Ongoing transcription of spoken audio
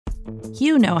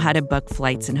You know how to book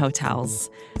flights and hotels.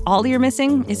 All you're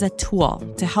missing is a tool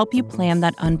to help you plan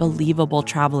that unbelievable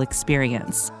travel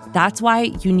experience. That's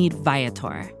why you need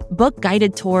Viator. Book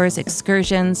guided tours,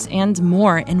 excursions, and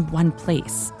more in one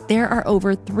place. There are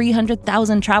over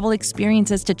 300,000 travel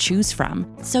experiences to choose from,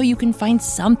 so you can find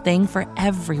something for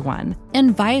everyone.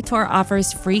 And Viator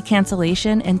offers free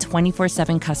cancellation and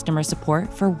 24/7 customer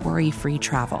support for worry-free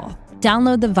travel.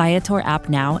 Download the Viator app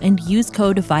now and use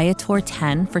code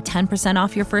Viator10 for 10%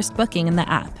 off your first booking in the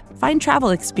app. Find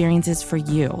travel experiences for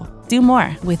you. Do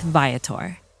more with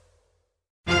Viator.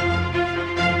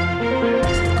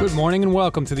 Good morning and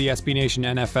welcome to the SB Nation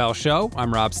NFL show.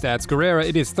 I'm Rob Stats Guerrera.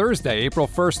 It is Thursday, April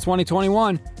 1st,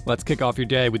 2021. Let's kick off your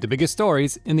day with the biggest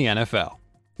stories in the NFL.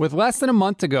 With less than a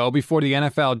month to go before the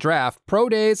NFL draft, pro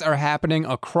days are happening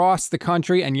across the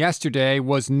country, and yesterday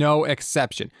was no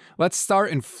exception. Let's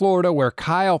start in Florida, where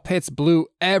Kyle Pitts blew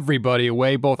everybody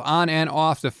away, both on and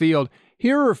off the field.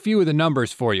 Here are a few of the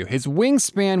numbers for you. His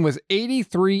wingspan was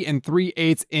 83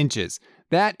 3/8 inches.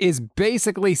 That is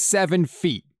basically 7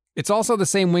 feet. It's also the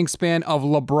same wingspan of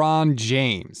LeBron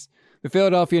James. The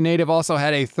Philadelphia native also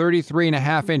had a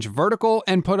 33.5-inch vertical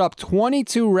and put up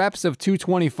 22 reps of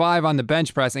 225 on the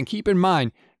bench press. And keep in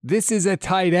mind, this is a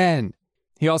tight end.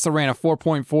 He also ran a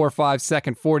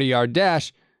 4.45-second 40-yard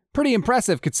dash. Pretty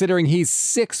impressive considering he's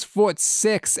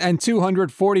 6'6" and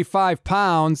 245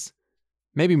 pounds.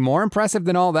 Maybe more impressive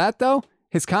than all that, though?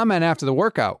 His comment after the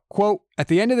workout, quote, "At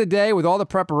the end of the day, with all the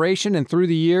preparation and through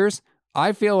the years,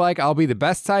 I feel like I'll be the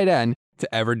best tight end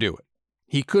to ever do it."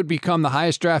 He could become the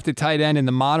highest drafted tight end in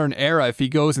the modern era if he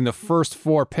goes in the first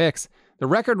 4 picks. The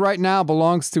record right now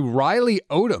belongs to Riley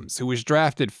Odoms, who was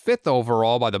drafted 5th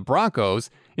overall by the Broncos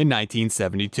in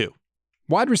 1972.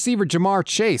 Wide receiver Jamar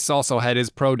Chase also had his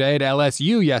pro day at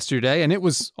LSU yesterday, and it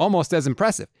was almost as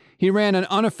impressive. He ran an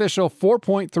unofficial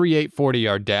 4.38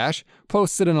 40-yard dash,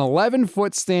 posted an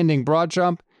 11-foot standing broad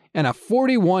jump, and a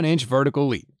 41-inch vertical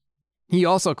leap. He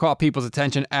also caught people's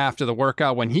attention after the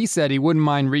workout when he said he wouldn't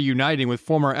mind reuniting with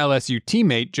former LSU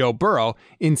teammate Joe Burrow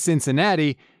in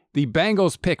Cincinnati. The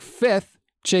Bengals pick 5th.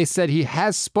 Chase said he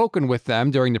has spoken with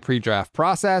them during the pre-draft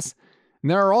process.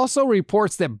 And there are also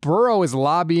reports that Burrow is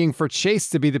lobbying for Chase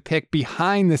to be the pick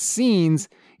behind the scenes,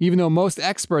 even though most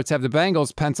experts have the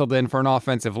Bengals penciled in for an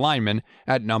offensive lineman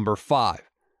at number 5.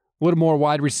 A little more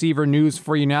wide receiver news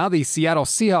for you now. The Seattle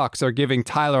Seahawks are giving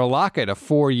Tyler Lockett a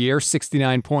 4-year,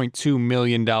 $69.2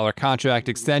 million contract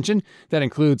extension. That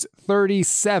includes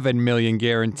 $37 million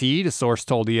guaranteed, a source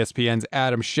told ESPN's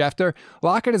Adam Schefter.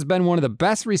 Lockett has been one of the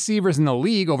best receivers in the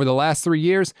league over the last 3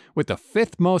 years, with the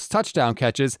 5th most touchdown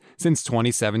catches since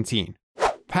 2017.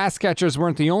 Pass catchers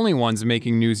weren't the only ones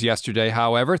making news yesterday,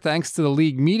 however. Thanks to the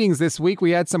league meetings this week,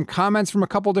 we had some comments from a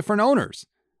couple different owners.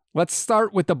 Let's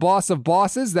start with the boss of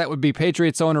bosses. That would be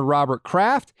Patriots owner Robert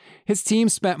Kraft. His team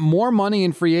spent more money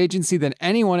in free agency than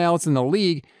anyone else in the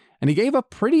league, and he gave a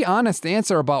pretty honest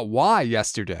answer about why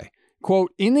yesterday.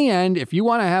 Quote, "In the end, if you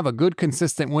want to have a good,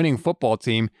 consistent winning football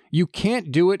team, you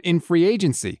can't do it in free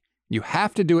agency. You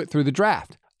have to do it through the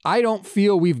draft. I don't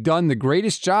feel we've done the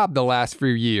greatest job the last few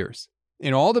years.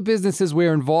 In all the businesses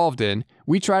we're involved in,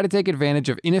 we try to take advantage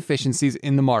of inefficiencies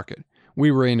in the market. We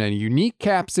were in a unique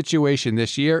cap situation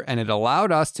this year, and it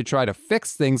allowed us to try to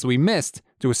fix things we missed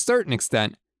to a certain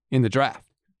extent in the draft."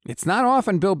 It's not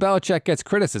often Bill Belichick gets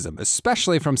criticism,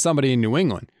 especially from somebody in New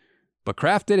England, but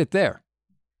Kraft did it there.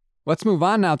 Let's move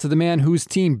on now to the man whose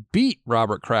team beat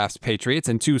Robert Kraft's Patriots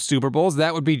in 2 Super Bowls.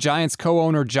 That would be Giants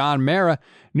co-owner John Mara.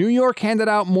 New York handed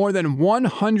out more than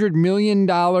 $100 million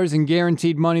in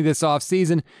guaranteed money this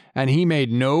offseason, and he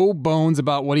made no bones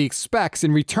about what he expects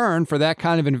in return for that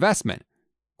kind of investment.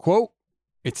 Quote,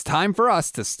 "It's time for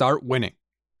us to start winning."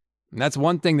 And that's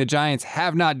one thing the Giants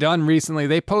have not done recently.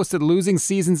 They posted losing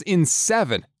seasons in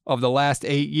 7 of the last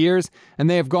 8 years, and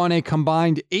they have gone a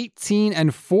combined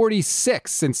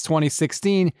 18-46 since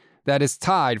 2016. That is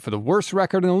tied for the worst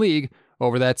record in the league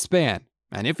over that span.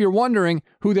 And if you're wondering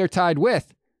who they're tied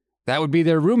with, that would be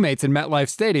their roommates in MetLife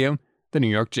Stadium, the New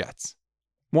York Jets.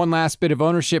 One last bit of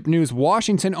ownership news.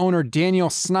 Washington owner Daniel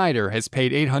Snyder has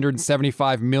paid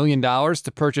 $875 million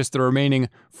to purchase the remaining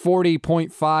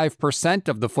 40.5%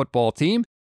 of the football team,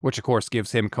 which of course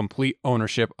gives him complete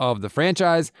ownership of the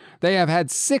franchise. They have had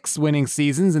 6 winning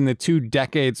seasons in the 2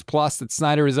 decades plus that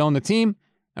Snyder has owned the team,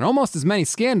 and almost as many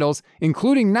scandals,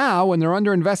 including now when they're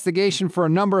under investigation for a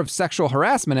number of sexual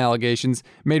harassment allegations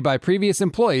made by previous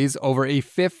employees over a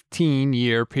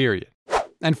 15-year period.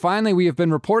 And finally, we have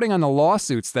been reporting on the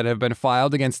lawsuits that have been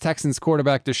filed against Texans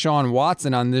quarterback Deshaun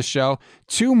Watson on this show.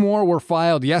 2 more were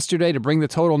filed yesterday to bring the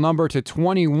total number to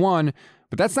 21,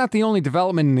 but that's not the only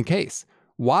development in the case.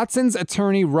 Watson's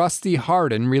attorney Rusty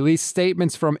Hardin released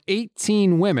statements from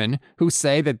 18 women who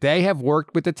say that they have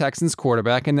worked with the Texans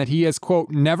quarterback and that he has,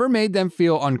 quote, never made them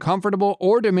feel uncomfortable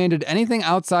or demanded anything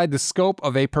outside the scope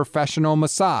of a professional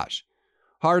massage.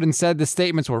 Hardin said the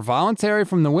statements were voluntary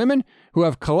from the women who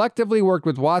have collectively worked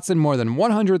with Watson more than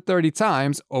 130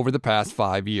 times over the past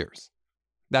 5 years.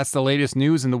 That's the latest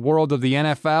news in the world of the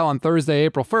NFL on Thursday,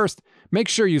 April 1st. Make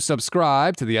sure you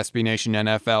subscribe to the SB Nation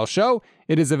NFL show.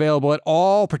 It is available at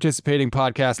all participating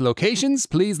podcast locations.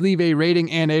 Please leave a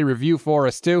rating and a review for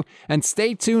us too. And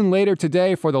stay tuned later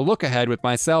today for the look ahead with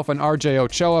myself and RJ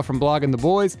Ochoa from Blogging the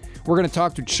Boys. We're going to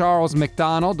talk to Charles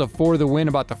McDonald of For the Win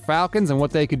about the Falcons and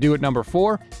what they could do at number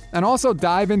 4. And also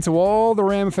dive into all the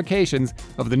ramifications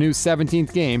of the new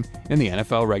 17th game in the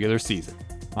NFL regular season.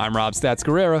 I'm Rob Stats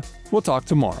Guerrera. We'll talk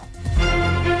tomorrow.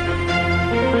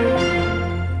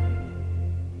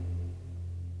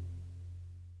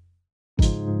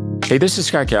 Hey, this is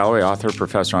Scott Galloway, author,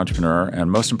 professor, entrepreneur, and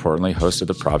most importantly, host of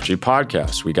the Prop G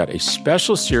podcast. We got a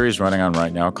special series running on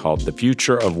right now called The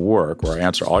Future of Work, where I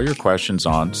answer all your questions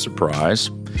on, surprise,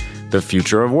 the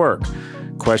future of work.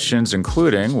 Questions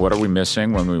including, what are we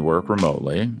missing when we work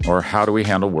remotely? Or how do we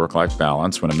handle work-life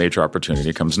balance when a major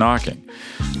opportunity comes knocking?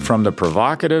 From the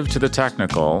provocative to the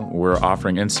technical, we're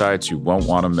offering insights you won't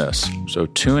want to miss. So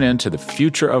tune in to The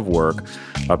Future of Work,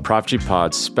 a Prop G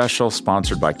Pod special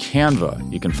sponsored by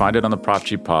Canva. You can find it on the Prop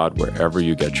G Pod wherever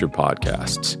you get your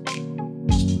podcasts.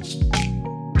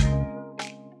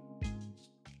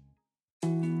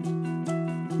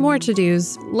 More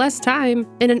to-dos, less time,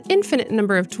 and an infinite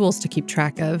number of tools to keep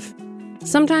track of.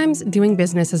 Sometimes doing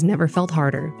business has never felt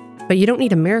harder, but you don't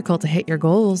need a miracle to hit your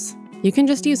goals. You can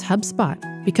just use HubSpot,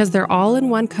 because their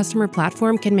all-in-one customer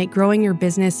platform can make growing your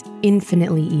business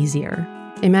infinitely easier.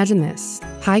 Imagine this: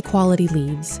 high-quality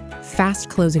leads, fast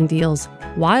closing deals,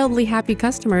 wildly happy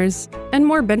customers, and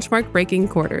more benchmark-breaking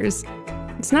quarters.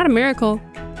 It's not a miracle,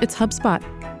 it's HubSpot.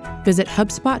 Visit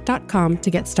HubSpot.com to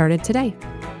get started today.